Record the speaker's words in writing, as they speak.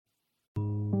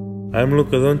I'm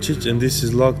Luka Doncic, and this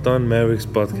is Locked On Mavericks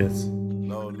podcast.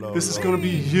 This is gonna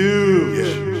be huge.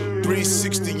 Yeah.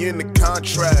 360 in the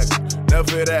contract,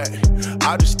 never that.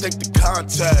 I just take the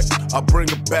contact, I bring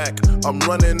it back. I'm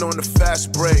running on the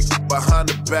fast break, behind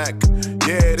the back.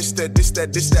 Yeah, this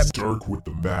that. Dirk with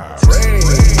the Mavs.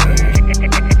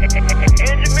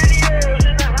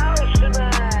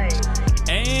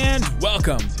 And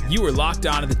welcome. You are locked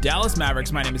on to the Dallas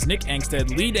Mavericks. My name is Nick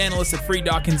Angstead, lead analyst at Free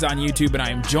Dawkins on YouTube, and I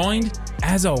am joined,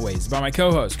 as always, by my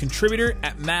co-host, contributor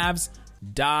at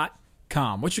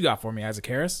Mavs.com. What you got for me, Isaac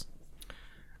Harris?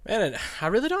 Man, I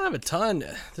really don't have a ton.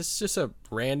 This is just a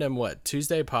random,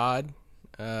 Tuesday pod.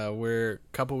 We're a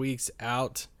couple weeks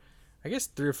out. I guess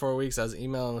 3 or 4 weeks. I was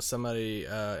emailing with somebody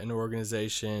in an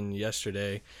organization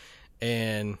yesterday,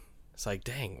 and it's like,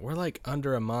 dang, we're like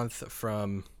under a month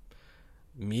from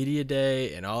media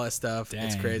day and all that stuff. Dang.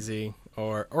 It's crazy.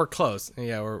 Or close.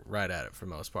 Yeah, we're right at it for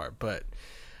the most part. But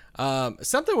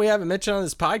something we haven't mentioned on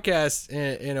this podcast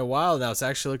in a while now. I was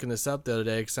actually looking this up the other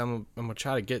day because I'm going to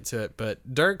try to get to it. But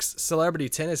Dirk's celebrity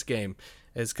tennis game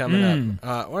is coming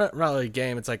up. Well, not really a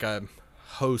game. It's like a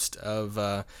host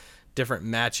of different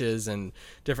matches, and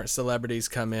different celebrities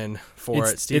come in for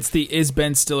it. It's the Is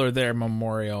Ben Stiller There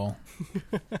Memorial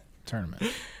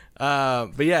Tournament.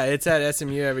 But yeah, it's at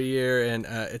SMU every year, and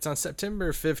it's on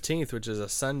September 15th, which is a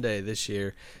Sunday this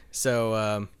year.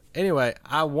 So anyway,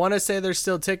 I want to say there's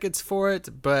still tickets for it,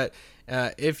 but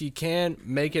if you can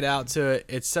make it out to it,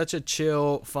 it's such a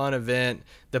chill, fun event.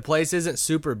 The place isn't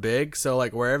super big, so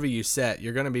like wherever you set,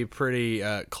 you're going to be pretty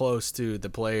close to the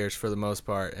players for the most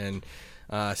part. And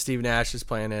Steve Nash is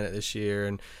playing in it this year,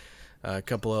 and a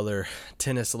couple other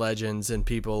tennis legends and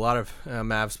people. A lot of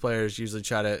Mavs players usually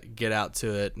try to get out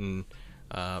to it, and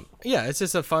yeah, it's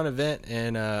just a fun event,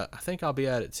 and I think I'll be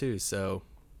at it too, so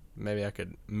maybe I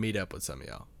could meet up with some of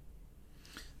y'all.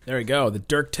 There we go, the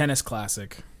Dirk Tennis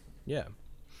Classic. Yeah,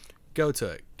 go to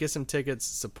it, get some tickets,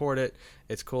 support it.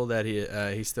 It's cool that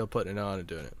he's still putting it on and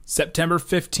doing it. September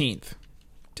 15th.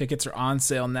 Tickets are on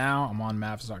sale now. I'm on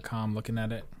Mavs.com looking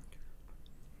at it.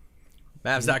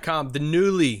 Mavs.com, the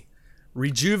newly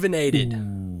rejuvenated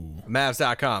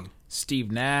Mavs.com.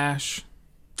 Steve Nash.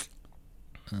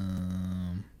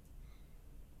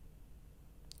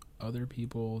 Other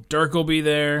people. Dirk will be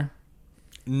there.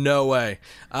 No way.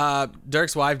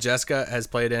 Dirk's wife, Jessica, has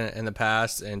played in it in the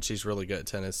past, and she's really good at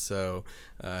tennis, so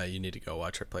you need to go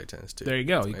watch her play tennis, too. There you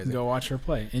go. You can go watch her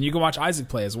play. And you can watch Isaac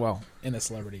play as well in the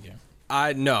celebrity game.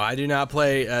 No, I do not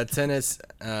play tennis.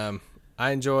 I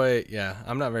enjoy,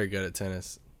 I'm not very good at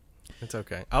tennis. It's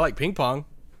okay. I like ping pong.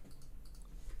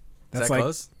 Is that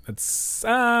close? It's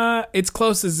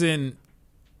close as in,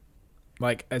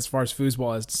 like, as far as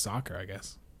foosball as to soccer, I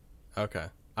guess. Okay.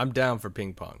 I'm down for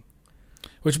ping pong.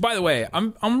 Which, by the way,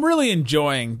 I'm really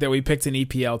enjoying that we picked an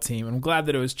EPL team. I'm glad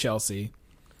that it was Chelsea.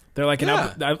 They're like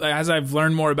as I've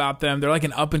learned more about them, they're like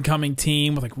an up-and-coming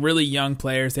team with like really young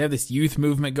players. They have this youth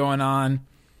movement going on.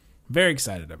 Very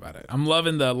excited about it. I'm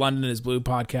loving the London is Blue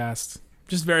podcast.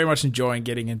 Just very much enjoying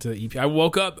getting into the EP. I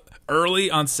woke up early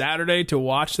on Saturday to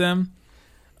watch them.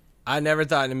 I never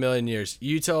thought in a million years.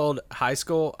 You told high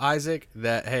school, Isaac,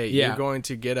 that, hey, you're going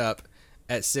to get up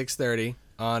at 6:30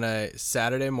 on a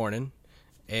Saturday morning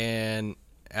and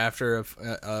after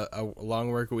a long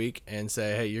work week and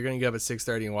say, hey, you're going to get up at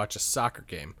 6:30 and watch a soccer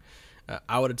game.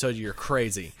 I would have told you you're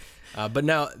crazy. But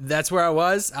no, that's where I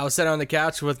was. I was sitting on the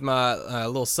couch with my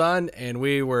little son, and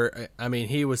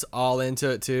he was all into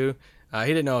it too. He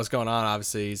didn't know what was going on,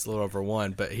 obviously. He's a little over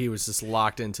 1, but he was just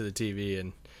locked into the TV,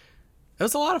 and it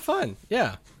was a lot of fun.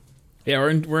 Yeah. Yeah,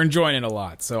 we're enjoying it a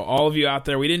lot. So all of you out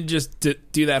there, we didn't just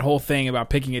do that whole thing about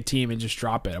picking a team and just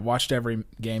drop it. I watched every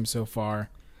game so far.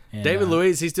 And, David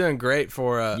Luiz, he's doing great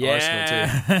for Arsenal too.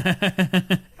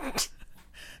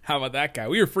 How about that guy?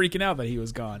 We were freaking out that he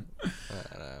was gone.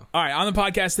 All right, on the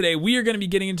podcast today, we are going to be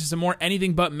getting into some more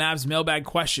anything but Mavs mailbag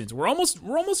questions. We're almost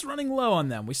running low on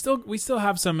them. We still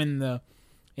have some in the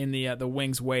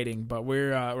wings waiting, but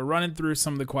we're running through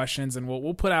some of the questions, and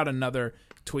we'll put out another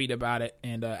tweet about it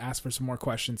and ask for some more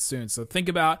questions soon. So think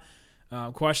about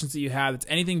questions that you have. It's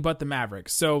anything but the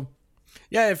Mavericks. So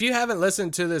yeah, if you haven't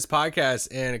listened to this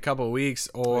podcast in a couple of weeks,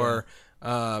 or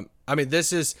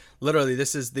this is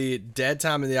the dead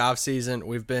time of the off season.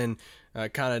 We've been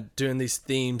kind of doing these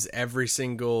themes every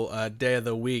single day of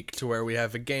the week, to where we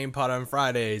have a game pod on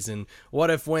Fridays and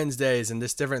what if Wednesdays and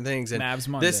this different things. And Mavs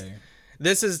Monday.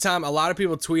 This is a time a lot of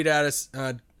people tweet at us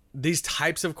these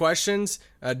types of questions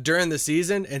during the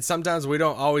season, and sometimes we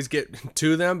don't always get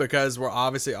to them because we're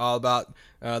obviously all about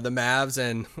the Mavs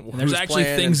and There's actually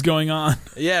things going on.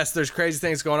 Yes, there's crazy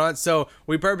things going on. So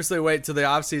we purposely wait till the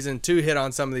off season to hit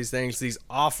on some of these things, these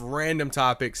off random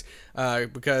topics,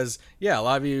 because a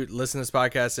lot of you listen to this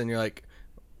podcast and you're like,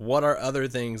 what are other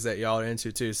things that y'all are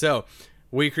into too? So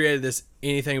we created this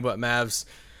anything but Mavs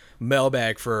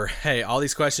mailbag for, hey, all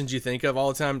these questions you think of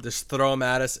all the time, just throw them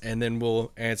at us and then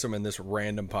we'll answer them in this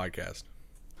random podcast.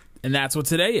 And that's what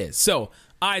today is. So,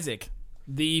 Isaac,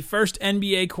 the first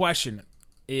NBA question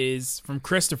is from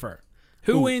Christopher.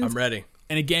 Who wins I'm ready.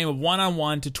 in a game of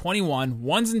 1-on-1 to 21,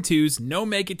 ones and twos, no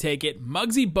make it, take it,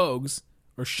 Muggsy Bogues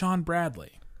or Sean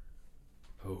Bradley?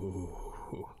 Ooh.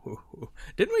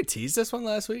 Didn't we tease this one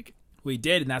last week? We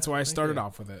did, and that's why I started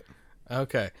off with it.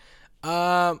 Okay.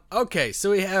 Okay,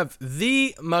 so we have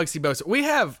the Muggsy Bogues. We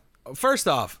have, first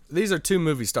off, these are two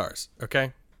movie stars,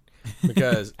 okay?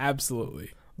 Because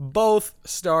Absolutely. both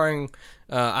starring,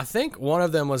 I think one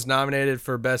of them was nominated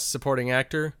for Best Supporting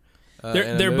Actor.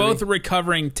 They're both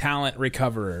recovering talent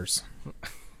recoverers.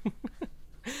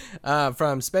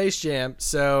 From Space Jam.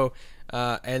 So,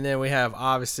 and then we have,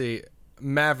 obviously,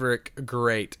 Maverick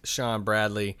great Sean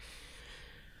Bradley.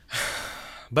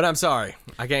 But I'm sorry,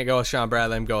 I can't go with Sean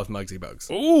Bradley. I'm going with Muggsy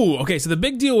Bogues. Ooh, okay. So the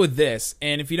big deal with this,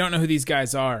 and if you don't know who these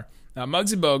guys are,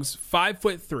 Muggsy Bogues,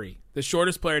 5'3", the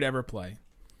shortest player to ever play.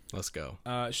 Let's go.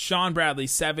 Sean Bradley,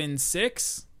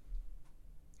 7'6".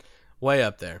 Way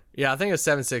up there. Yeah, I think it's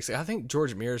 7'6". I think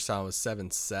George Mearson was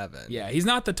 7'7". Yeah, he's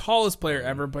not the tallest player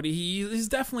ever, but he's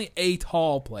definitely a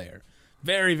tall player.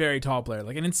 Very, very tall player.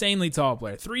 Like an insanely tall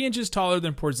player. 3 inches taller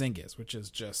than Porzingis, which is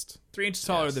just 3 inches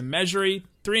taller than Mejri,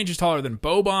 3 inches taller than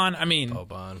Boban. I mean,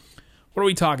 Boban. What are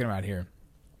we talking about here?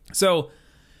 So,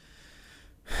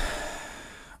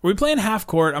 are we playing half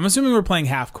court? I'm assuming we're playing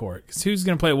half court. Because who's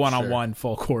going to play one-on-one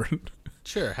full court?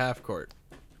 Sure, half court.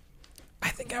 I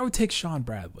think I would take Sean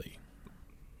Bradley.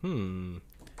 I think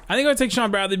I would take Sean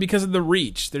Bradley because of the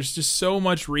reach. There's just so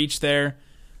much reach there.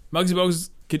 Muggsy Bogues,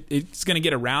 it's going to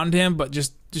get around him, but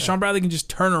just Sean Bradley can just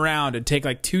turn around and take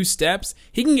like 2 steps.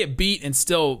 He can get beat and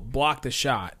still block the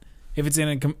shot if it's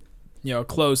in a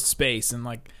closed space. And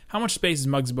like, how much space is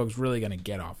Muggsy Bogues really going to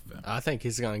get off of him? I think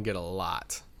he's going to get a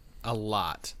lot.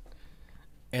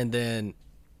 And then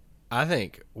I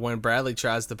think when Bradley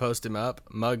tries to post him up,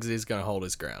 Muggsy's going to hold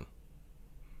his ground.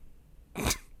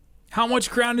 How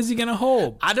much ground is he going to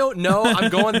hold? I don't know.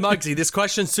 I'm going Muggsy. This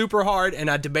question's super hard,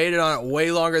 and I debated on it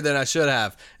way longer than I should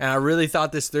have. And I really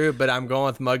thought this through, but I'm going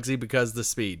with Muggsy because of the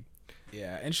speed.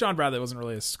 Yeah, and Sean Bradley wasn't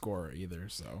really a scorer either,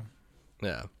 so.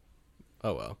 Yeah.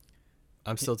 Oh, well.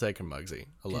 I'm still taking Muggsy.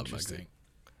 I love Muggsy.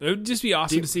 It would just be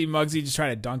awesome to see Muggsy just try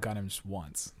to dunk on him just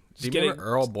once. Do you remember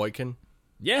Earl Boykin?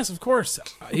 Yes, of course.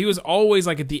 He was always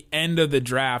like at the end of the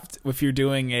draft if you're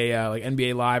doing a like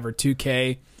NBA Live or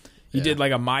 2K. You did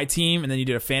like a My Team, and then you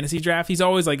did a fantasy draft. He's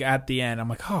always like at the end. I'm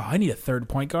like, oh, I need a third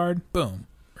point guard. Boom.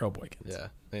 Earl Boykins. Yeah.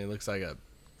 And he looks like a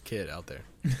kid out there.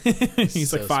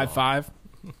 He's so like 5'5".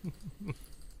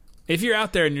 If you're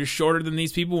out there and you're shorter than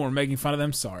these people and we're making fun of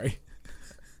them, sorry.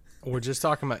 We're just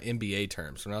talking about NBA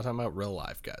terms. We're not talking about real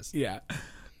life guys. Yeah.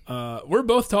 We're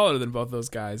both taller than both those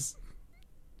guys.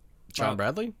 Sean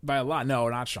Bradley? By a lot. No,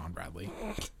 not Sean Bradley.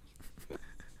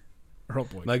 Earl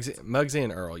Boykins. Muggsy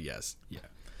and Earl, yes. Yeah.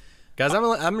 Guys,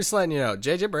 I'm just letting you know,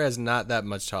 JJ Barea is not that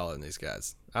much taller than these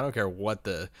guys. I don't care what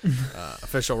the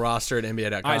official roster at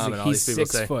NBA.com Isaac, and all these people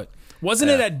say. He's 6 foot.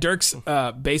 Wasn't it at Dirk's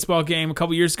baseball game a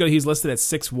couple years ago? He was listed at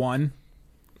 6'1"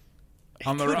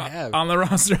 on the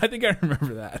roster. I think I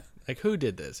remember that. Like, who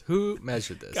did this? Who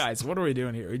measured this? Guys, what are we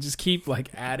doing here? We just keep like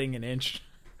adding an inch.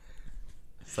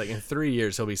 It's like in 3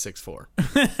 years he'll be 6'4".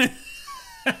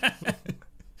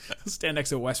 Stand next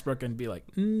to Westbrook and be like,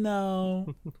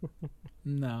 no.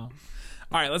 All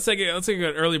right, let's take a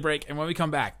good early break, and when we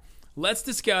come back, let's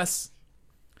discuss.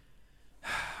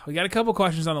 We got a couple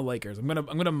questions on the Lakers. I'm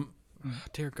gonna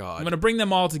dear God, I'm gonna bring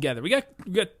them all together. We got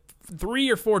 3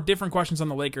 or 4 different questions on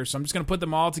the Lakers, so I'm just gonna put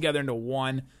them all together into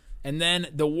one. And then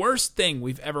the worst thing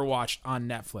we've ever watched on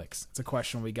Netflix. It's a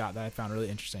question we got that I found really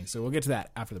interesting. So we'll get to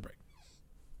that after the break.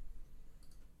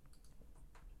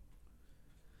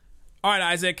 All right,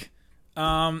 Isaac.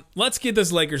 Let's get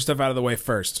this Lakers stuff out of the way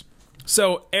first.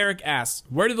 So Eric asked,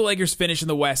 where did the Lakers finish in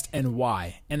the West and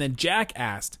why? And then Jack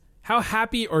asked, how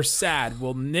happy or sad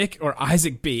will Nick or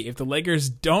Isaac be if the Lakers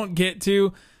don't get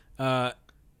to,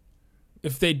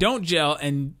 if they don't gel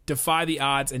and defy the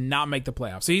odds and not make the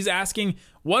playoffs? So he's asking,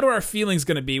 what are our feelings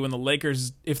going to be when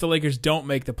if the Lakers don't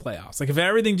make the playoffs? Like if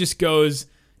everything just goes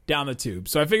down the tube.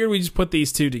 So I figured we just put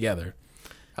these two together.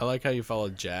 I like how you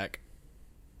followed Jack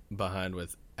behind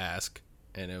with ask.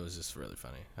 And it was just really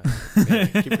funny.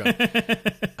 Anyway, keep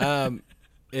going.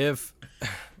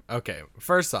 Okay,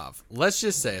 first off, let's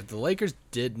just say if the Lakers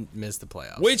didn't miss the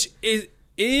playoffs, which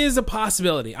is a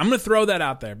possibility. I'm going to throw that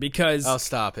out there because oh,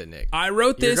 stop it, Nick. I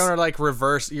wrote this. You're gonna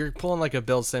reverse. You're pulling like a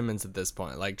Bill Simmons at this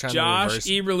point, like trying Josh to reverse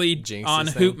Eberle jinx on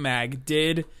this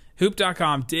thing.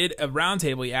 Hoop.com did a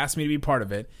roundtable. He asked me to be part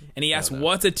of it, and he asked,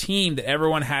 "What's a team that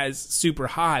everyone has super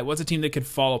high? What's a team that could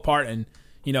fall apart and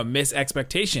miss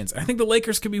expectations?" I think the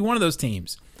Lakers could be one of those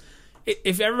teams.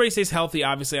 If everybody stays healthy,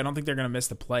 obviously, I don't think they're going to miss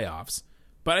the playoffs.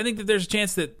 But I think that there's a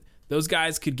chance that those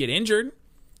guys could get injured.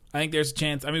 I think there's a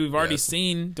chance. I mean, we've already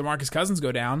seen DeMarcus Cousins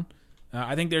go down.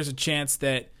 I think there's a chance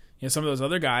that some of those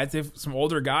other guys, they have some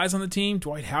older guys on the team.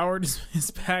 Dwight Howard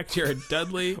is back. Jared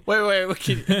Dudley. Wait.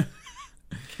 Can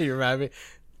you remind me?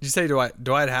 Did you say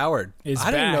Dwight Howard?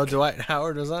 I didn't know Dwight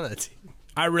Howard was on that team.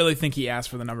 I really think he asked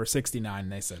for the number 69,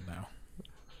 and they said no.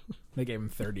 They gave him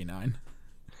 39.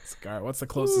 It's like, all right, what's the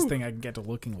closest thing I can get to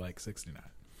looking like 69?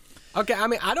 Okay, I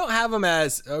mean, I don't have him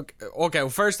as okay. Well,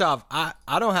 first off, I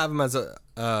don't have him as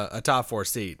a top 4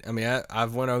 seed. I mean,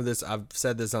 I've went over this. I've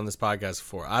said this on this podcast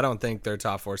before. I don't think they're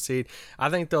top 4 seed. I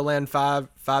think they'll land 5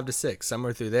 to 6,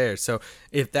 somewhere through there. So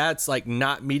if that's like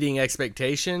not meeting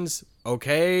expectations,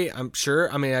 okay, I'm sure.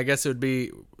 I mean, I guess it would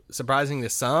be surprising to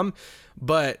some,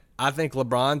 but I think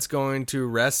LeBron's going to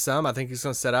rest some. I think he's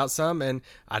going to set out some, and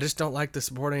I just don't like the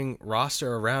supporting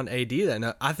roster around AD.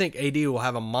 Then I think AD will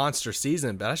have a monster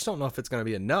season, but I just don't know if it's going to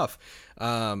be enough.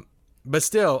 But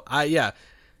still, I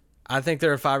think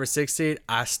they're a 5 or 6 seed.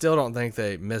 I still don't think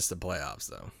they miss the playoffs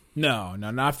though. No,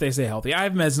 not if they stay healthy. I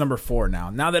have them as number 4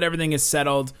 now. Now that everything is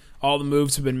settled, all the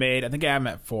moves have been made. I think I have them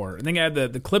at 4. I think I have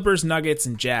the Clippers, Nuggets,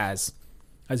 and Jazz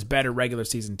as better regular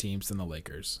season teams than the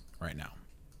Lakers right now.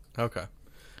 Okay.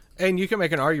 And you can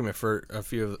make an argument for a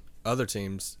few of other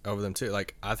teams over them too.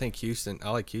 Like I like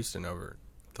Houston over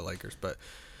the Lakers, but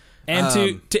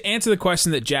to answer the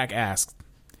question that Jack asked,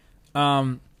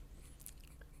 I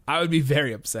would be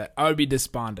very upset. I would be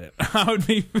despondent.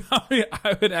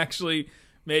 I would actually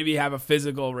maybe have a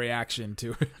physical reaction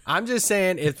to it. I'm just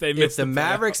saying if the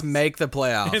Mavericks make the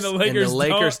playoffs and the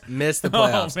Lakers miss the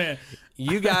playoffs, man.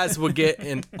 You guys will get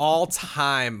an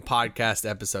all-time podcast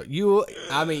episode. You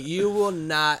will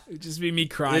not just be me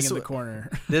crying in the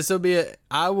corner. This will be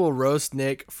I will roast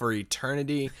Nick for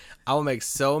eternity. I will make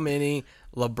so many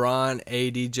LeBron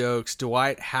AD jokes,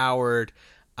 Dwight Howard.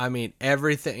 I mean,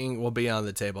 everything will be on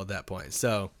the table at that point.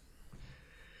 So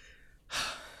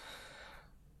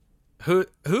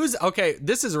who's okay,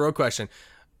 this is a real question.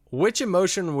 Which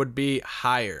emotion would be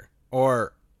higher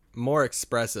or more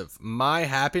expressive, my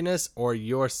happiness or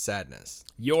your sadness?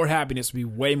 Your happiness would be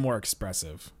way more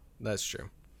expressive. That's true.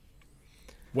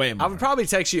 Way more. I would probably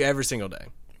text you every single day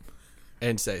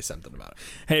and say something about it.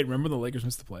 Hey, remember the Lakers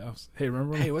missed the playoffs? Hey,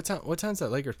 what time's that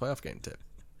Lakers playoff game tip?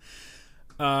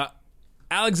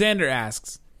 Alexander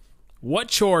asks, what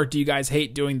chore do you guys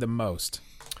hate doing the most?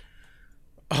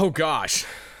 Oh gosh.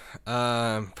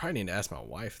 Probably need to ask my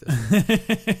wife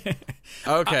this.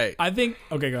 Okay. I think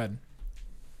okay, go ahead.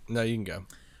 No, you can go.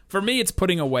 For me, it's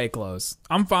putting away clothes.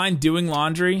 I'm fine doing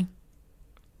laundry,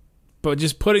 but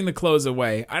just putting the clothes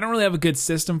away. I don't really have a good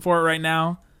system for it right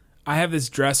now. I have this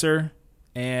dresser,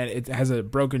 and it has a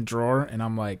broken drawer, and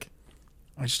I'm like,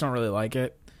 I just don't really like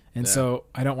it. And so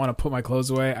I don't want to put my clothes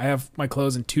away. I have my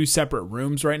clothes in 2 separate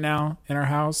rooms right now in our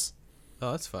house.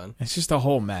 Oh, that's fun. It's just a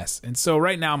whole mess. And so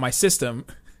right now, my system,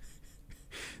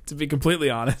 to be completely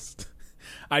honest,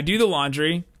 I do the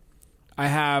laundry. I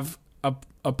have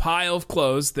a pile of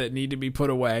clothes that need to be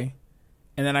put away,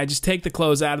 and then I just take the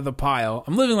clothes out of the pile.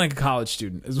 I'm living like a college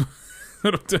student. Is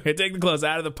what I'm doing. I take the clothes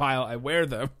out of the pile. I wear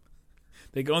them.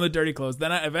 They go in the dirty clothes.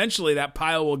 Then eventually that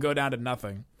pile will go down to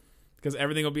nothing because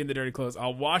everything will be in the dirty clothes.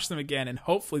 I'll wash them again, and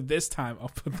hopefully this time I'll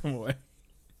put them away.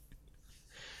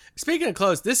 Speaking of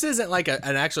clothes, this isn't like an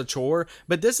actual chore,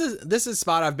 but this is a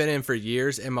spot I've been in for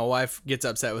years, and my wife gets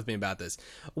upset with me about this.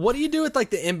 What do you do with like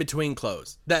the in-between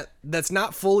clothes? That's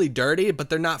not fully dirty, but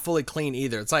they're not fully clean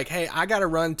either. It's like, hey, I gotta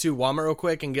run to Walmart real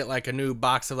quick and get like a new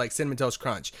box of like Cinnamon Toast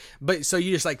Crunch. But so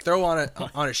you just like throw on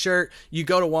a shirt, you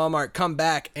go to Walmart, come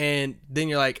back, and then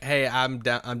you're like, hey, I'm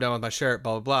done with my shirt,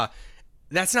 blah blah blah.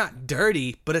 That's not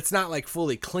dirty, but it's not like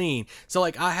fully clean. So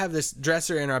like I have this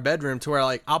dresser in our bedroom to where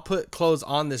like I'll put clothes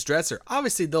on this dresser.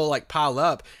 Obviously they'll like pile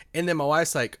up, and then my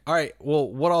wife's like, all right,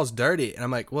 well, what all's dirty? And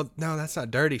I'm like, well, no, that's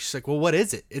not dirty. She's like, well, what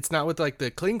is it? It's not with like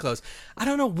the clean clothes. I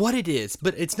don't know what it is,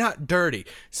 but it's not dirty.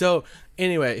 So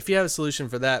anyway, if you have a solution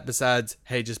for that besides,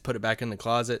 hey, just put it back in the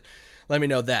closet, let me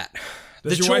know that.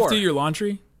 Does your wife do your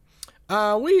laundry?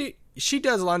 She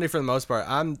does laundry for the most part.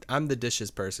 I'm the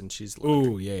dishes person. She's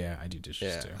laundry. Ooh, yeah, I do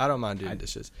dishes too. I don't mind doing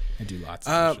dishes. I do lots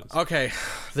of dishes. Okay,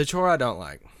 the chore I don't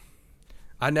like.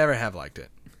 I never have liked it.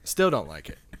 Still don't like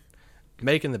it.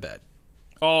 Making the bed.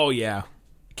 Oh, yeah.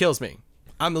 Kills me.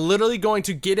 I'm literally going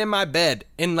to get in my bed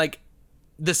in like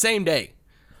the same day.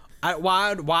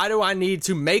 Why do I need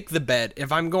to make the bed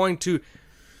if I'm going to,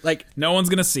 like... No one's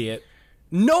going to see it.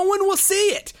 No one will see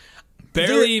it.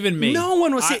 Barely even me. No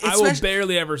one will see it. I will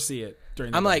barely ever see it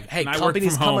during the I'm day. like, hey, And I work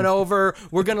company's from home. coming over.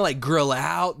 We're going to like grill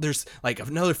out. There's like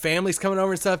another family's coming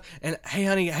over and stuff. And hey,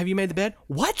 honey, have you made the bed?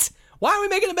 What? Why are we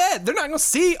making the bed? They're not going to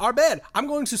see our bed. I'm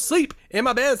going to sleep in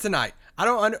my bed tonight.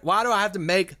 Why do I have to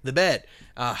make the bed?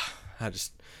 I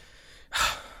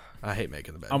hate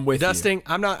making the bed. I'm with dusting. you.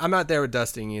 I'm not there with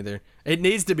dusting either. It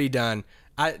needs to be done.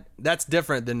 That's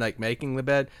different than like making the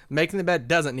bed. Making the bed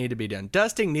doesn't need to be done.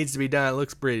 Dusting needs to be done. It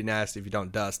looks pretty nasty if you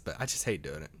don't dust, but I just hate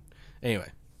doing it. Anyway.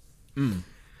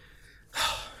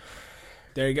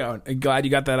 There you go. I'm glad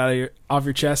you got that off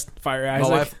your chest, Fire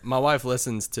Isaac. My wife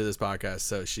listens to this podcast,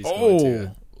 so she's going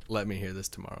to let me hear this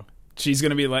tomorrow. She's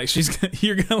gonna be like,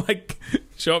 you're gonna like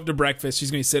show up to breakfast. She's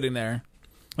gonna be sitting there,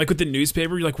 like with the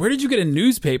newspaper. You're like, where did you get a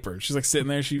newspaper? She's like sitting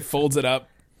there. She folds it up,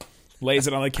 lays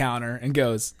it on the counter, and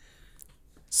goes,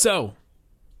 "So,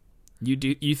 you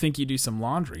think you do some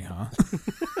laundry, huh?"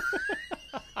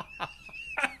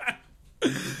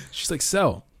 She's like,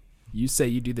 "So, you say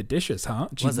you do the dishes, huh?"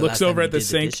 She When's the looks last over time at you the did the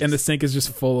sink, dishes? and the sink is just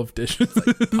full of dishes.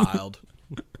 Piled.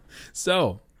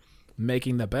 So,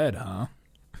 making the bed, huh?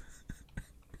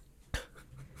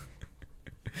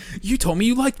 You told me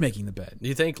you liked making the bed. Do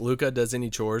you think Luca does any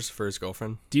chores for his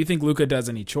girlfriend? Do you think Luca does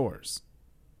any chores?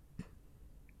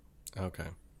 Okay.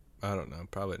 I don't know.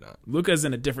 Probably not. Luca's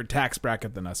in a different tax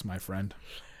bracket than us, my friend.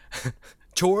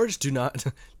 Chores do not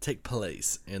take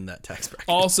place in that tax bracket.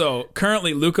 Also,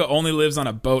 currently, Luca only lives on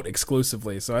a boat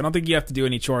exclusively, so I don't think you have to do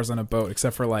any chores on a boat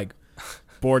except for, like,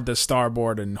 board the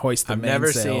starboard and hoist the I've mainsail.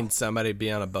 never seen somebody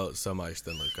be on a boat so much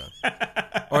than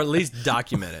Luca. Or at least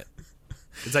document it.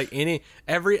 It's like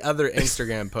every other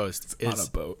Instagram post is on a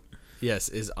boat. Yes,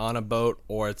 is on a boat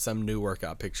or it's some new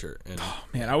workout picture. And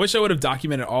Man, I wish I would have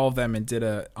documented all of them and did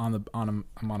I'm on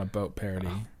a boat parody.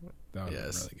 That would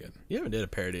have been really good. You haven't did a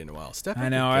parody in a while. Step I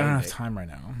up know, your I don't game, have Nick. time right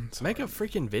now. Make a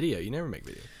freaking video. You never make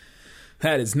video.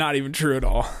 That is not even true at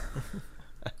all.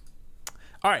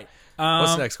 All right.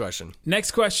 What's the next question?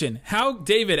 Next question.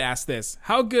 David asked this.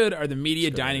 How good are the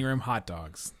media dining room hot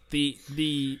dogs?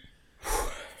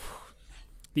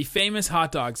 The famous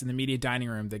hot dogs in the media dining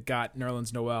room that got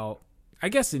Nerlens Noel, I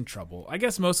guess, in trouble. I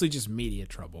guess mostly just media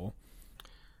trouble.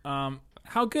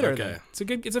 How good are they?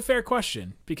 It's a fair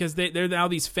question because they're now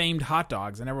these famed hot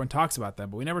dogs and everyone talks about them,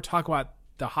 but we never talk about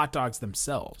the hot dogs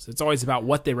themselves. It's always about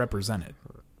what they represented.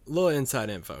 Little inside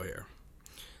info here.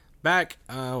 Back,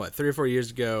 3 or 4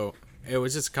 years ago, it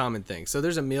was just a common thing. So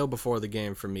there's a meal before the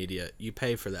game for media. You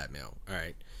pay for that meal. All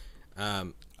right.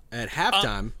 At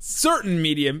halftime, certain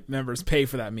media members pay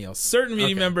for that meal. Certain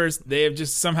media members, they have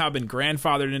just somehow been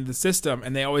grandfathered into the system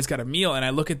and they always got a meal. And I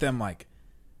look at them like,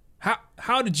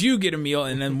 how did you get a meal?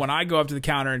 And then when I go up to the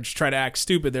counter and just try to act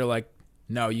stupid, they're like,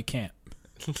 no, you can't.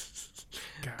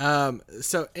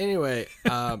 So anyway,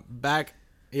 back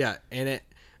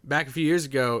a few years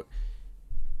ago,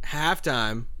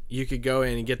 halftime, you could go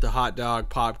in and get the hot dog,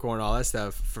 popcorn, all that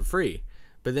stuff for free.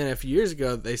 But then a few years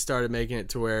ago, they started making it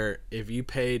to where if you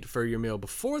paid for your meal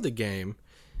before the game,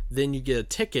 then you get a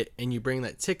ticket and you bring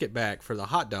that ticket back for the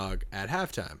hot dog at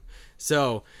halftime.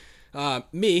 So,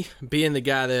 me being the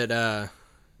guy that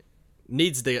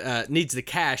needs the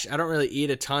cash, I don't really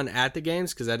eat a ton at the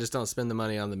games because I just don't spend the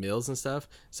money on the meals and stuff.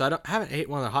 So haven't ate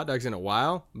one of the hot dogs in a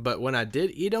while. But when I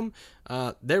did eat them,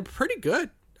 they're pretty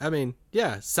good. I mean,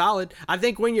 yeah, solid. I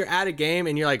think when you're at a game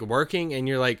and you're like working and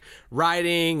you're like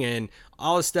writing and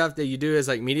all the stuff that you do is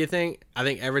like media thing, I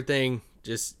think everything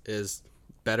just is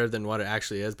better than what it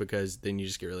actually is because then you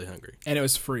just get really hungry. And it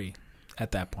was free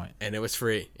at that point. And it was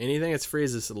free. Anything that's free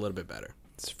is just a little bit better.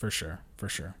 It's for sure.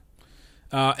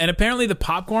 And apparently the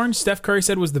popcorn, Steph Curry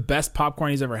said was the best popcorn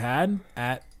he's ever had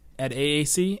at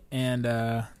AAC. And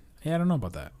I don't know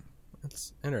about that.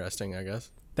 That's interesting, I guess.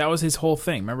 That was his whole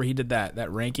thing. Remember he did that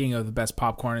ranking of the best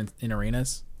popcorn in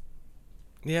arenas?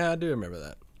 Yeah, I do remember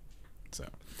that.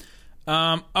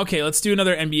 So, okay, let's do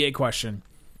another NBA question.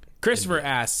 Christopher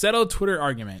asks, settle Twitter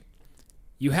argument.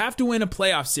 You have to win a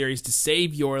playoff series to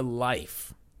save your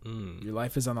life. Your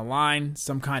life is on the line.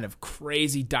 Some kind of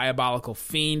crazy diabolical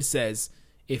fiend says,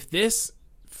 if this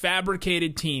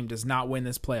fabricated team does not win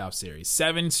this playoff series,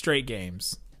 7 straight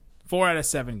games, 4 out of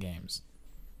 7 games,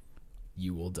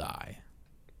 you will die.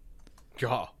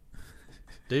 God.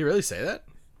 Did he really say that?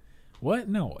 What?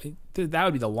 No. That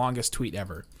would be the longest tweet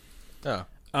ever. Oh.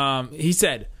 He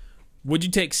said, Would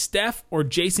you take Steph or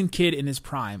Jason Kidd in his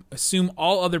prime? Assume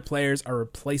all other players are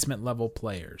replacement level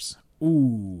players.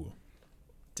 Ooh.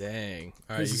 Dang.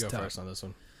 All right, you go first on this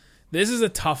one. This is a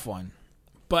tough one.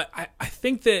 But I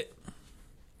think that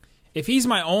if he's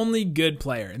my only good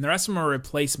player and the rest of them are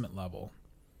replacement level,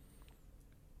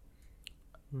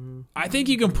 I think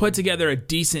you can put together a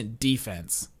decent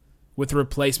defense with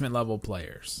replacement level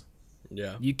players.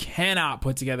 Yeah. You cannot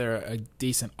put together a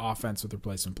decent offense with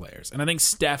replacement players. And I think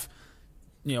Steph,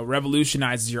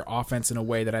 revolutionizes your offense in a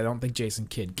way that I don't think Jason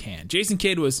Kidd can. Jason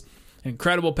Kidd was an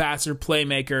incredible passer,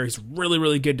 playmaker. He's a really,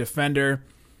 really good defender.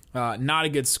 Not a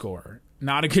good scorer.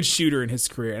 Not a good shooter in his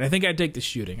career. And I think I'd take the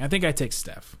shooting. I think I'd take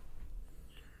Steph.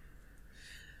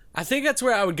 I think that's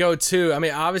where I would go too. I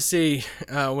mean, obviously,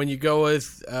 when you go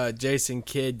with Jason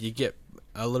Kidd, you get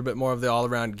a little bit more of the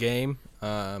all-around game.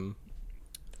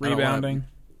 Rebounding.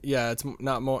 It's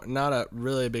not a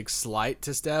really big slight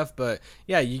to Steph, but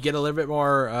yeah, you get a little bit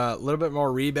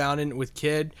more rebounding with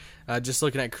Kidd. Just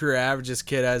looking at career averages,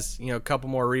 Kidd has a couple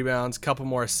more rebounds, couple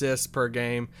more assists per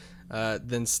game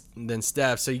than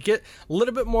Steph. So you get a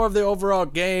little bit more of the overall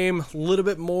game, a little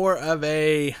bit more of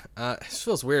a. It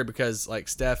feels weird because like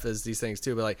Steph is these things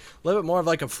too, but like a little bit more of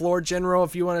like a floor general,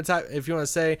 if you want to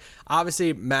say.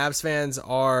 Obviously, Mavs fans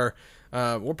are.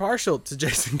 We're partial to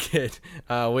Jason Kidd.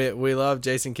 We love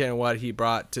Jason Kidd and what he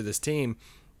brought to this team.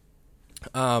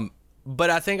 But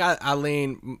I think I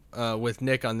lean with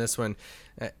Nick on this one.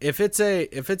 If it's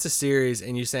a series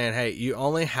and you're saying, hey, you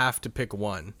only have to pick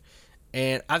one,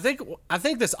 and I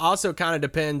think this also kind of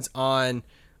depends on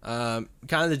kind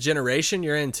of the generation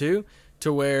you're in too,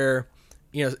 to where.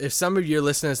 If some of your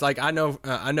listeners, like I know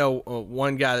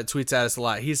one guy that tweets at us a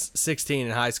lot. He's 16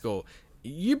 in high school.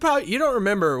 You don't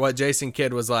remember what Jason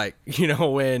Kidd was like,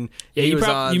 when he was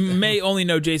on. You may only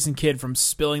know Jason Kidd from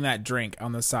spilling that drink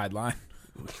on the sideline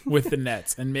with the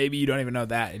Nets, and maybe you don't even know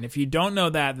that. And if you don't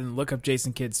know that, then look up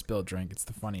Jason Kidd spilled drink. It's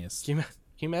the funniest. Can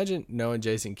you imagine knowing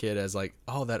Jason Kidd as like,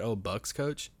 that old Bucks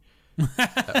coach?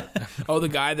 The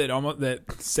guy that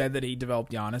said that he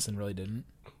developed Giannis and really didn't.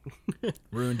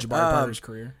 Ruined Jabari Parker's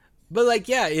career. But like,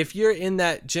 yeah, if you're in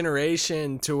that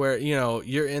generation to where,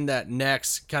 you're in that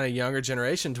next kind of younger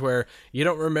generation to where you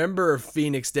don't remember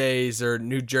Phoenix days or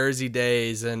New Jersey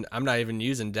days, and I'm not even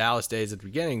using Dallas days at the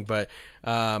beginning, but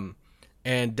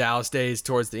and Dallas days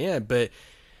towards the end. But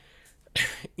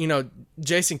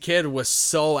Jason Kidd was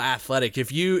so athletic.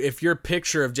 If your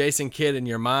picture of Jason Kidd in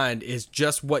your mind is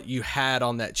just what you had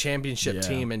on that championship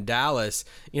team in Dallas,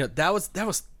 that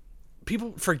was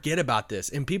people forget about this,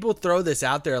 and people throw this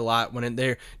out there a lot when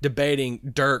they're debating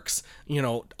Dirk's,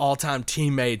 all-time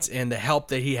teammates and the help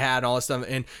that he had and all this stuff.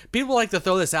 And people like to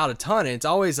throw this out a ton, and it's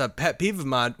always a pet peeve of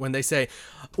mine when they say,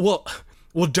 well,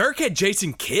 Dirk had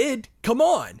Jason Kidd. Come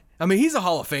on. I mean, he's a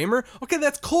Hall of Famer. Okay,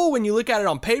 that's cool when you look at it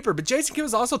on paper, but Jason Kidd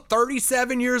was also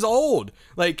 37 years old.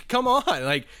 Like, come on.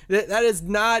 Like, that is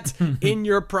not in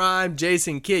your prime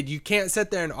Jason Kidd. You can't sit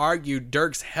there and argue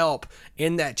Dirk's help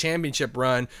in that championship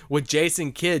run with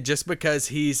Jason Kidd just because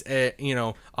he's a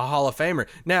Hall of Famer.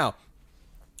 Now,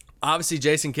 obviously,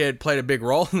 Jason Kidd played a big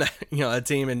role in that, a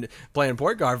team and playing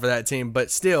point guard for that team, but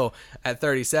still at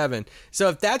 37. So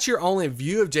if that's your only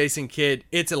view of Jason Kidd,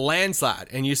 it's a landslide.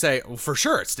 And you say, well, for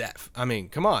sure, it's Steph. I mean,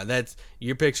 come on,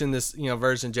 you're picturing this,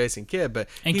 version of Jason Kidd, but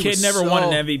Kidd never won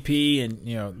an MVP,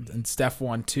 and Steph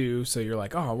won too. So you're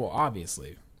like, oh, well,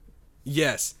 obviously,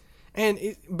 yes.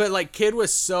 But like Kidd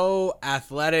was so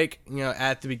athletic,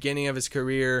 at the beginning of his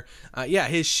career.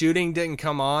 His shooting didn't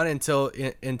come on until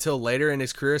later in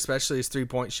his career, especially his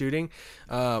 3-point shooting.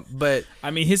 But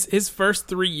I mean, his first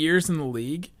 3 years in the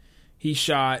league, he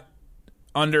shot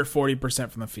under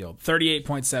 40% from the field,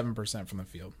 38.7% from the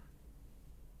field.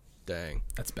 Dang,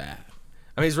 that's bad.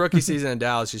 I mean, his rookie season in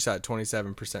Dallas, he shot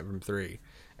 27% from three.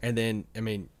 And then, I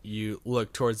mean, you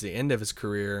look towards the end of his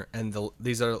career, and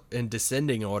these are in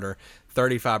descending order: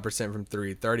 35% from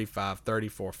three, 35,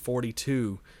 34,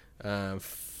 42,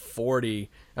 40.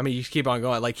 I mean, you keep on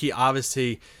going. Like, he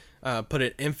obviously put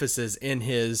an emphasis in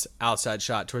his outside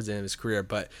shot towards the end of his career.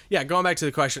 But, yeah, going back to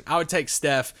the question, I would take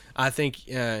Steph. I think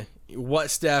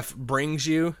what Steph brings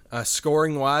you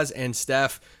scoring-wise, and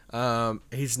Steph,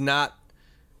 he's not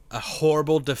a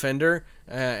horrible defender,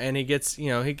 and he gets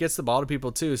the ball to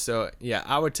people too. So yeah,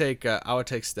 I would take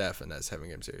Steph in that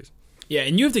 7-game series. Yeah,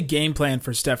 and you have to game plan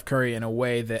for Steph Curry in a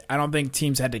way that I don't think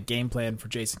teams had to game plan for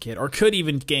Jason Kidd, or could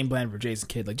even game plan for Jason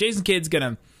Kidd. Like, Jason Kidd's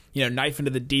gonna knife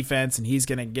into the defense, and he's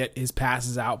gonna get his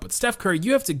passes out. But Steph Curry,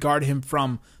 you have to guard him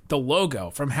from the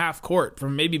logo, from half court,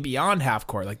 from maybe beyond half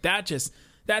court. Like, that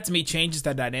to me changes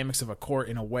the dynamics of a court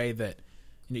in a way that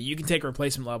you can take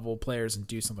replacement level players and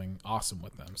do something awesome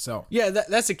with them. So Yeah,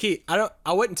 that's the key.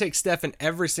 I wouldn't take Steph in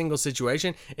every single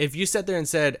situation. If you sat there and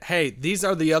said, "Hey, these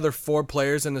are the other 4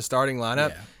 players in the starting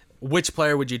lineup," which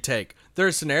player would you take? There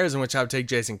are scenarios in which I would take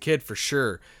Jason Kidd for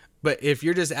sure. But if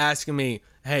you're just asking me,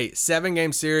 "Hey,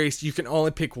 7-game series, you can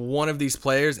only pick one of these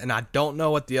players," and I don't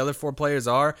know what the other 4 players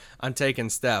are, I'm taking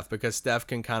Steph because Steph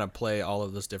can kind of play all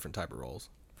of those different type of roles.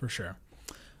 for sure.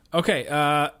 Okay,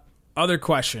 other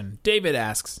question. David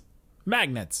asks,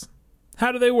 magnets,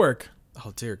 how do they work?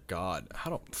 Oh dear God, I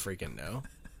don't freaking know.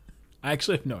 I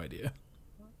actually have no idea.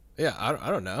 Yeah, I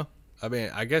don't know. I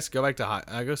mean, I guess we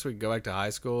could go back to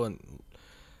high school and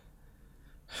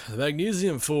the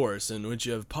magnesium force, in which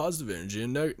you have positive energy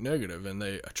and negative, and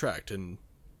they attract, and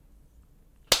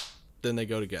then they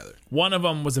go together. One of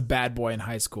them was a bad boy in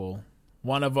high school.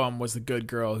 One of them was the good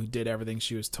girl who did everything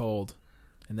she was told.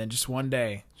 And then just one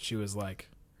day, she was like,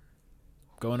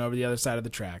 going over the other side of the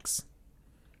tracks.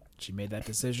 She made that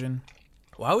decision.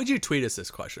 Why would you tweet us this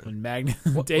question? When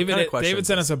David David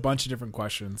sent us a bunch of different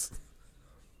questions.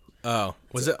 Oh,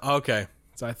 was it? Okay.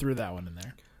 So I threw that one in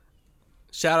there.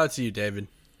 Shout out to you, David.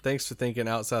 Thanks for thinking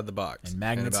outside the box. And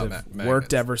magnets about have magnets.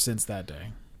 worked ever since that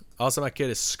day. Also, my kid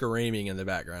is screaming in the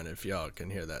background. If y'all can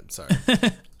hear that, sorry.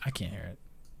 I can't hear it.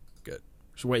 Good.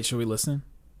 Should we listen?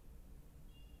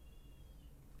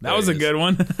 That There was it a is. good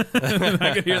one.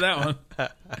 I could hear that one.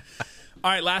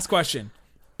 All right, last question.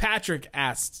 Patrick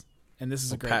asked, and this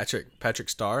is a great Patrick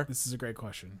Starr. This is a great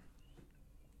question.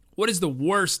 What is the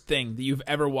worst thing that you've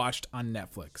ever watched on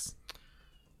Netflix?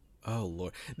 Oh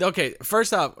Lord. Okay,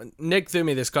 first off, Nick threw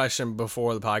me this question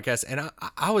before the podcast, and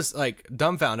I was like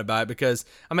dumbfounded by it because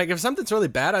I'm like, if something's really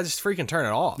bad, I just freaking turn it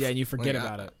off. Yeah, and you forget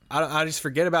about it. I just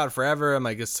forget about it forever. I'm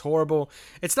like, it's horrible.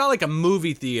 It's not like a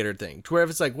movie theater thing, to where if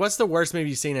it's like, what's the worst movie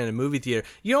you've seen in a movie theater?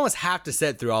 You almost have to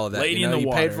sit through all of that. Lady you in know? the You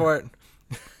Water. paid for it.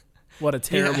 What a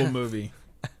terrible movie.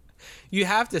 You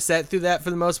have to sit through that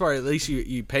for the most part. At least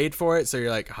you paid for it, so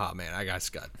you're like, oh man, I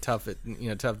just got tough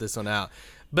this one out.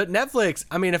 But Netflix,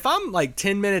 I mean, if I'm like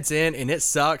 10 minutes in and it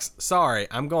sucks, sorry,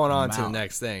 I'm going on to the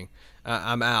next thing.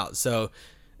 I'm out. So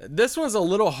this one's a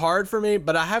little hard for me,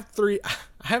 but I have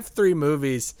three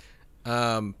movies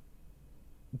that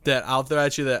I'll throw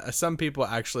at you that some people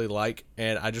actually like,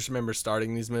 and I just remember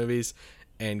starting these movies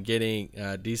and getting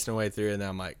a decent way through, and then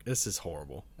I'm like, this is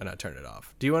horrible, and I turned it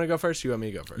off. Do you want to go first? Or you want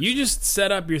me to go first? You just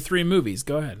set up your 3 movies.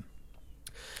 Go ahead.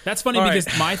 That's funny All because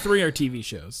right. my 3 are TV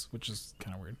shows, which is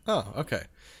kind of weird. Oh, okay.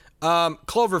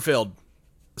 Cloverfield.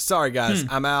 Sorry, guys.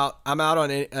 I'm out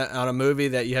on a movie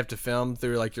that you have to film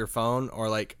through like your phone or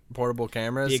like portable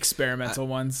cameras. The experimental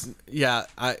ones. Yeah,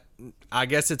 I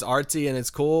guess it's artsy and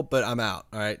it's cool, but I'm out.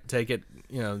 All right, take it,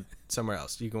 somewhere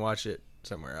else. You can watch it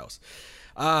somewhere else.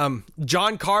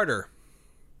 John Carter.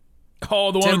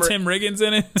 Oh, the one with Tim Riggins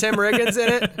in it? Tim Riggins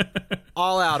in it.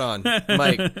 All out on.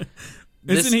 Like,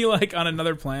 Isn't he like on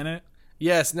another planet?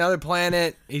 yes, another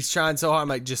planet. He's trying so hard. I'm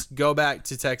like, just go back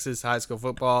to Texas high school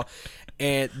football.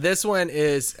 And this one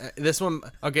was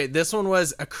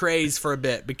a craze for a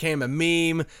bit. Became a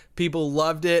meme. People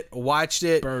loved it, watched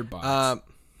it. Bird Box.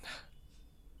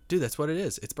 Dude, that's what it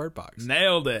is. It's Bird Box.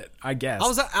 Nailed it, I guess.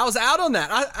 I was out on that.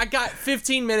 I got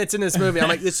 15 minutes in this movie. I'm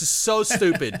like, this is so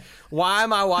stupid. Why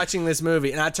am I watching this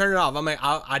movie? And I turned it off. I'm like,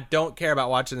 I don't care about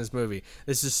watching this movie.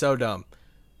 This is so dumb.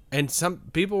 And some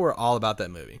people were all about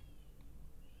that movie.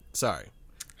 Sorry.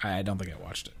 I don't think I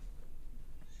watched it.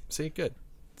 See, good.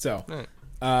 So,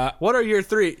 What are your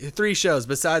three shows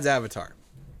besides Avatar?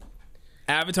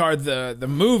 Avatar, the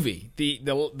movie,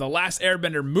 the Last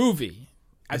Airbender movie,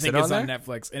 I think it is on on there?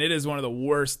 Netflix, and it is one of the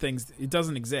worst things. It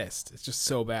doesn't exist. It's just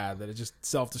so bad that it just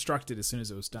self-destructed as soon as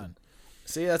it was done.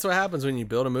 See, that's what happens when you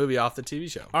build a movie off the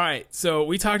TV show. All right, so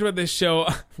we talked about this show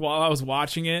while I was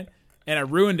watching it, and I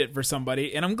ruined it for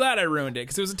somebody, and I'm glad I ruined it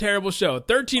because it was a terrible show.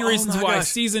 13 Reasons my Why, gosh.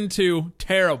 season 2,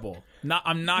 terrible.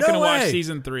 I'm not No going to watch way.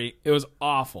 season 3. It was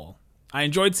awful. I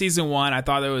enjoyed season 1. I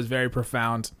thought it was very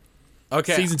profound.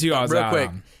 Okay. Season 2 I was real out quick.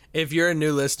 on. If you're a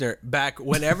new listener, back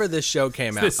whenever this show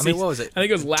came out, I mean, what was it? I think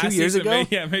it was last 2 years season, ago.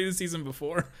 maybe the season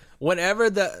before.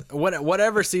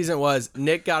 Whatever season it was,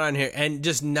 Nick got on here and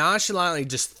just nonchalantly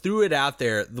just threw it out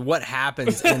there what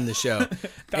happens in the show.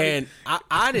 And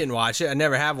I didn't watch it. I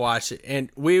never have watched it. And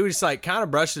we just like kind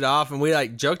of brushed it off and we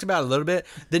like joked about it a little bit.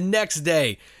 The next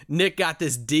day, Nick got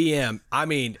this DM. I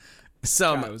mean,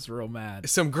 I was real mad.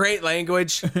 some great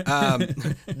language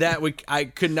that I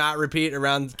could not repeat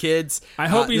around kids. I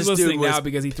hope he's this dude listening was now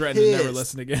because he threatened to never pissed.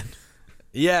 listen again.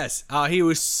 Yes, he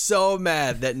was so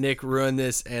mad that Nick ruined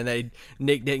this, and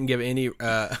Nick didn't give any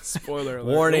Spoiler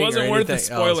alert. warning. It wasn't or worth the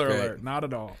anything. Oh, it was spoiler great. alert. Not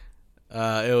at all.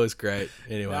 It was great.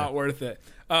 Anyway, Not worth it.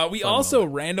 We also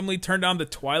randomly turned on the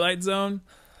Twilight Zone,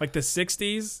 like the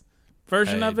 60s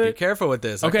version of it. Be careful with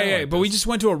this. Okay, but we just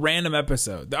went to a random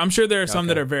episode. I'm sure there are some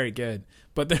that are very good,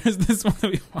 but there's this one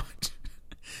that we watched.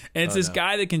 And it's this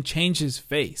guy that can change his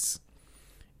face.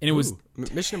 And it was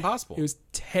Mission Impossible. It was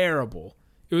terrible.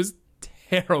 It was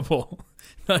terrible.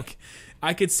 Like,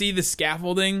 I could see the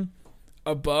scaffolding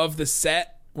above the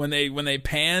set when they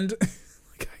panned.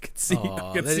 Like, I could see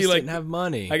they like didn't have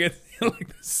money. I could see like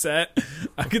the set.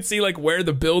 I could see like where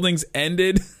the buildings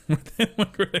ended where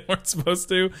they weren't supposed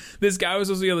to. This guy was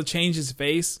supposed to be able to change his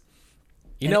face.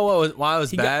 You know why it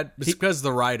was bad? It's because of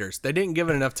the writers. They didn't give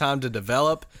it enough time to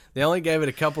develop. They only gave it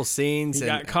a couple scenes. He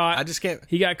got caught. I just can't.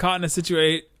 He got caught in a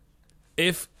situation.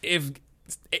 If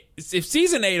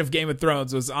season 8 of Game of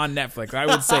Thrones was on Netflix, I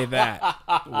would say that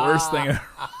worst thing I've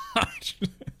ever watched.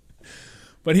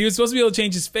 But he was supposed to be able to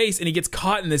change his face, and he gets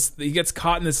caught in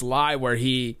this lie where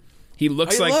he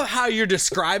looks like. I love how you're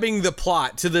describing the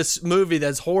plot to this movie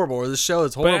that's horrible, or this show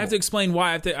that's horrible. But I have to explain why.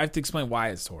 I have to explain why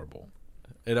it's horrible.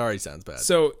 It already sounds bad.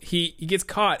 So he gets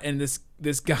caught, and this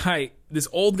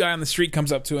old guy on the street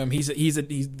comes up to him.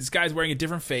 This guy's wearing a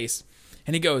different face,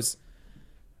 and he goes,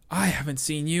 "I haven't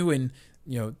seen you in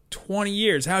 20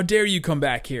 years. How dare you come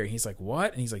back here?" And he's like,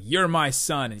 "What?" And he's like, "You're my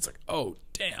son." And he's like, "Oh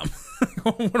damn,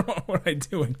 what am I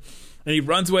doing?" And he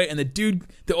runs away, and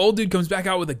the old dude comes back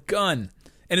out with a gun,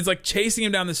 and it's like chasing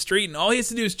him down the street. And all he has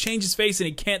to do is change his face, and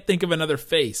he can't think of another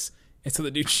face. And so the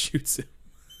dude shoots him.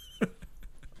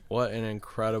 What an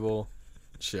incredible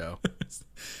show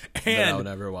that I would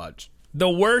never watch. The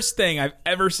worst thing I've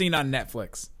ever seen on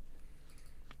Netflix.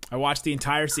 I watched the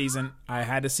entire season. I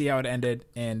had to see how it ended,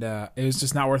 and it was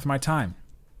just not worth my time.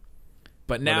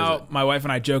 But now my wife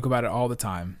and I joke about it all the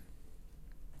time.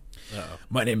 Uh-oh.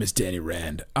 My name is Danny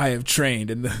Rand. I have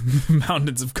trained in the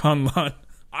mountains of Kunlun.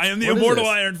 I am the immortal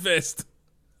Iron Fist.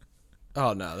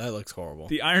 Oh, no, that looks horrible.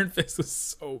 The Iron Fist was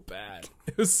so bad.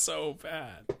 It was so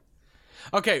bad.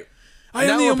 Okay. I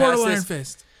am the immortal Iron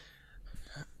Fist.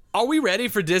 Are we ready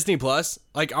for Disney Plus?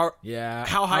 Like, how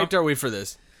hyped are we for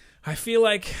this? I feel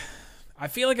like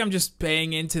I'm just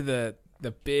paying into the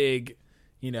big,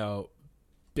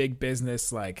 big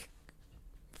business like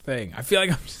thing. I feel like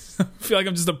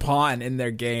I'm just a pawn in their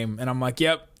game, and I'm like,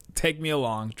 yep, take me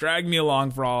along, drag me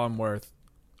along for all I'm worth.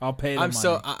 I'll pay the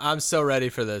money. I'm so ready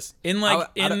for this.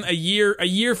 A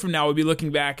year from now, we'll be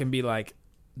looking back and be like,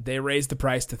 they raised the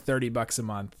price to $30 a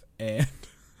month, and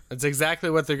that's exactly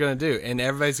what they're gonna do, and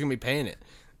everybody's gonna be paying it.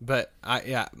 But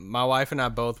my wife and I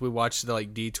we watched the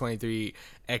D23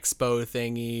 Expo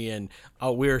thingy, and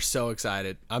we were so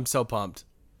excited. I'm so pumped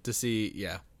to see.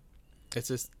 Yeah, it's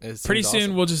pretty soon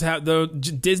awesome. We'll just have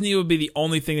Disney will be the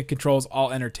only thing that controls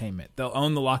all entertainment. They'll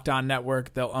own the Locked On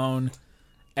Network. They'll own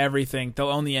everything. They'll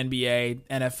own the NBA,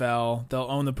 NFL. They'll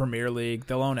own the Premier League.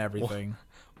 They'll own everything.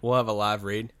 We'll have a live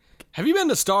read. Have you been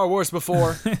to Star Wars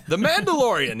before? The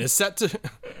Mandalorian is set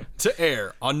to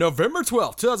air on November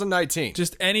 12th, 2019.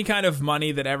 Just any kind of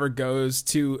money that ever goes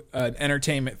to an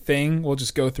entertainment thing will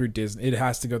just go through Disney. It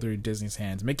has to go through Disney's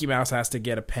hands. Mickey Mouse has to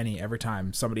get a penny every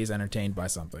time somebody's entertained by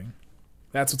something.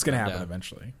 That's what's going to happen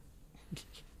eventually.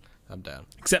 I'm down.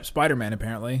 Except Spider-Man,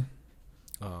 apparently.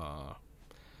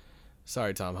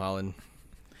 Sorry, Tom Holland.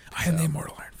 I am the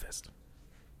immortal Iron Fist.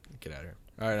 Get out of here.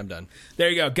 All right, I'm done. There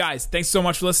you go. Guys, thanks so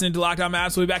much for listening to Locked On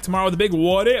Mavs. We'll be back tomorrow with a big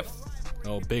what if.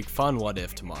 Oh, big fun what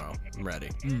if tomorrow. I'm ready.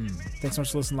 Thanks so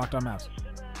much for listening to Locked On Mavs.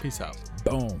 Peace out.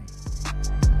 Boom.